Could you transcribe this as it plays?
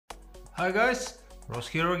Hi guys, Ross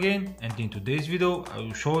here again, and in today's video I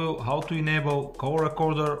will show you how to enable call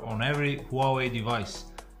recorder on every Huawei device.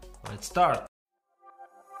 Let's start.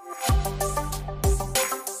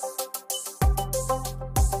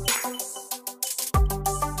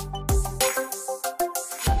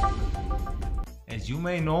 As you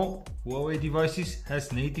may know, Huawei devices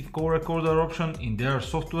has native call recorder option in their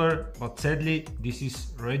software, but sadly this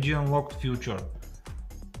is region locked feature.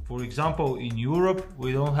 For example, in Europe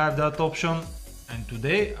we don't have that option, and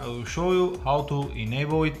today I will show you how to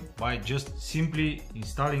enable it by just simply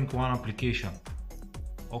installing one application.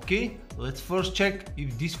 Okay, let's first check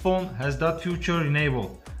if this phone has that feature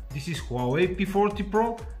enabled. This is Huawei P40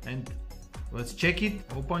 Pro, and let's check it.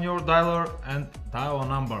 Open your dialer and dial a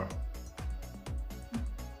number.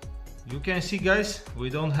 You can see guys, we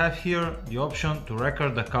don't have here the option to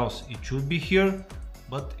record the calls. It should be here,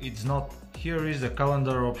 but it's not. Here is the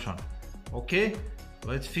calendar option. Okay,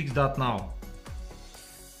 let's fix that now.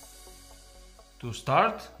 To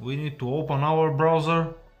start, we need to open our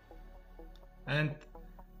browser and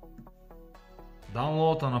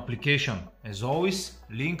download an application. As always,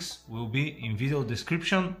 links will be in video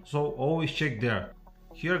description, so always check there.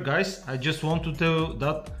 Here guys, I just want to tell you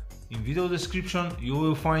that in video description you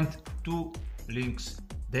will find two links.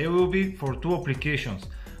 They will be for two applications.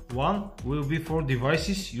 One will be for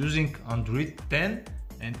devices using Android 10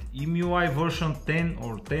 and EMUI version 10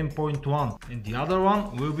 or 10.1, and the other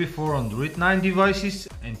one will be for Android 9 devices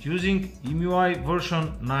and using EMUI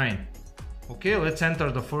version 9. Okay, let's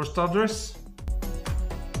enter the first address.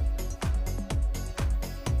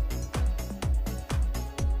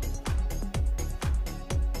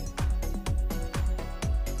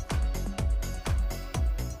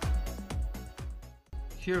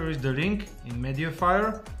 Here is the link in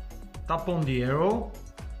Mediafire. Tap on the arrow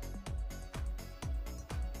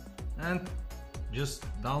and just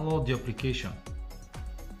download the application.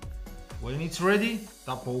 When it's ready,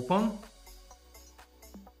 tap open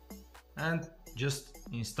and just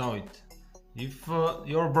install it. If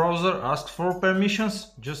your browser asks for permissions,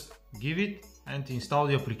 just give it and install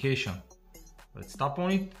the application. Let's tap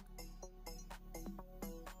on it.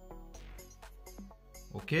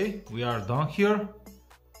 Okay, we are done here.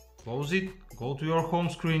 Close it, go to your home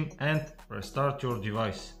screen and restart your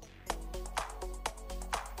device.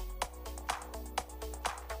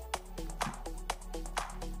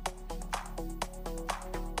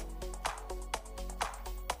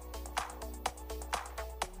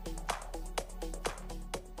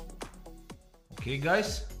 Okay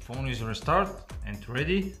guys, phone is restart and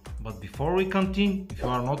ready, but before we continue, if you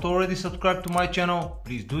are not already subscribed to my channel,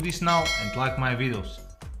 please do this now and like my videos.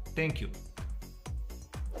 Thank you.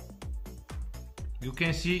 You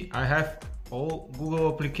can see I have all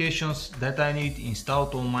Google applications that I need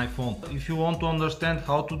installed on my phone. If you want to understand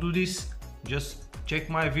how to do this, just check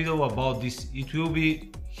my video about this. It will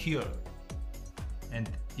be here. And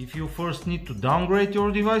if you first need to downgrade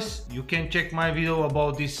your device, you can check my video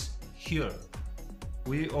about this here.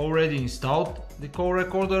 We already installed the call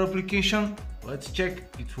recorder application. Let's check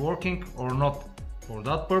it's working or not. For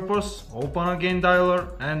that purpose, open again dialer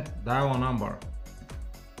and dial a number.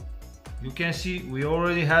 You can see we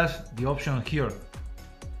already have the option here.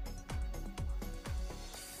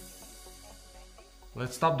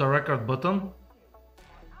 Let's tap the record button.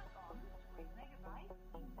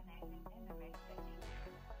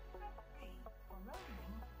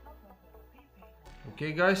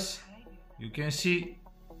 Okay guys, you can see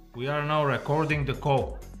we are now recording the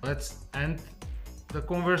call. Let's end the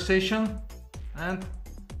conversation, and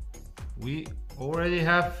we already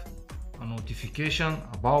have a notification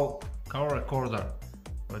about call recorder.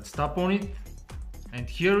 Let's tap on it, and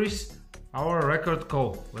here is our record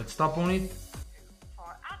call. Let's tap on it.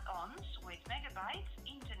 For add-ons with megabytes,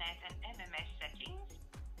 internet and MMS settings,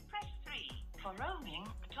 press 3. For roaming,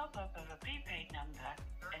 top up of a prepaid number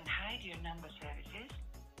and hide your number services,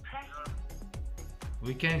 press.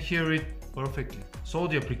 We can hear it perfectly. So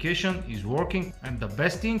the application is working, and the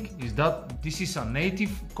best thing is that this is a native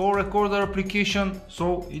call recorder application,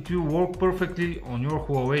 so it will work perfectly on your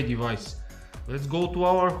Huawei device. Let's go to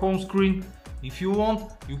our home screen. If you want,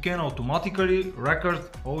 you can automatically record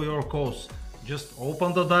all your calls. Just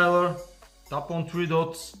open the dialer, tap on three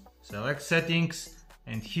dots, select settings,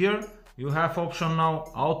 and here you have option now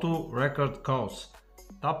auto record calls.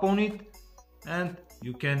 Tap on it and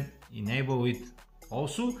you can enable it.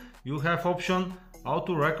 Also, you have option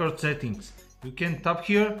auto record settings. You can tap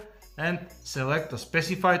here and select a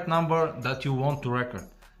specified number that you want to record.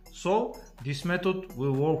 So this method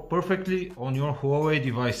will work perfectly on your Huawei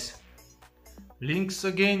device. Links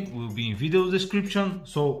again will be in video description,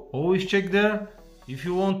 so always check there. If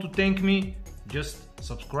you want to thank me, just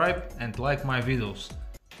subscribe and like my videos.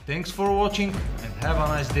 Thanks for watching and have a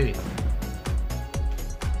nice day.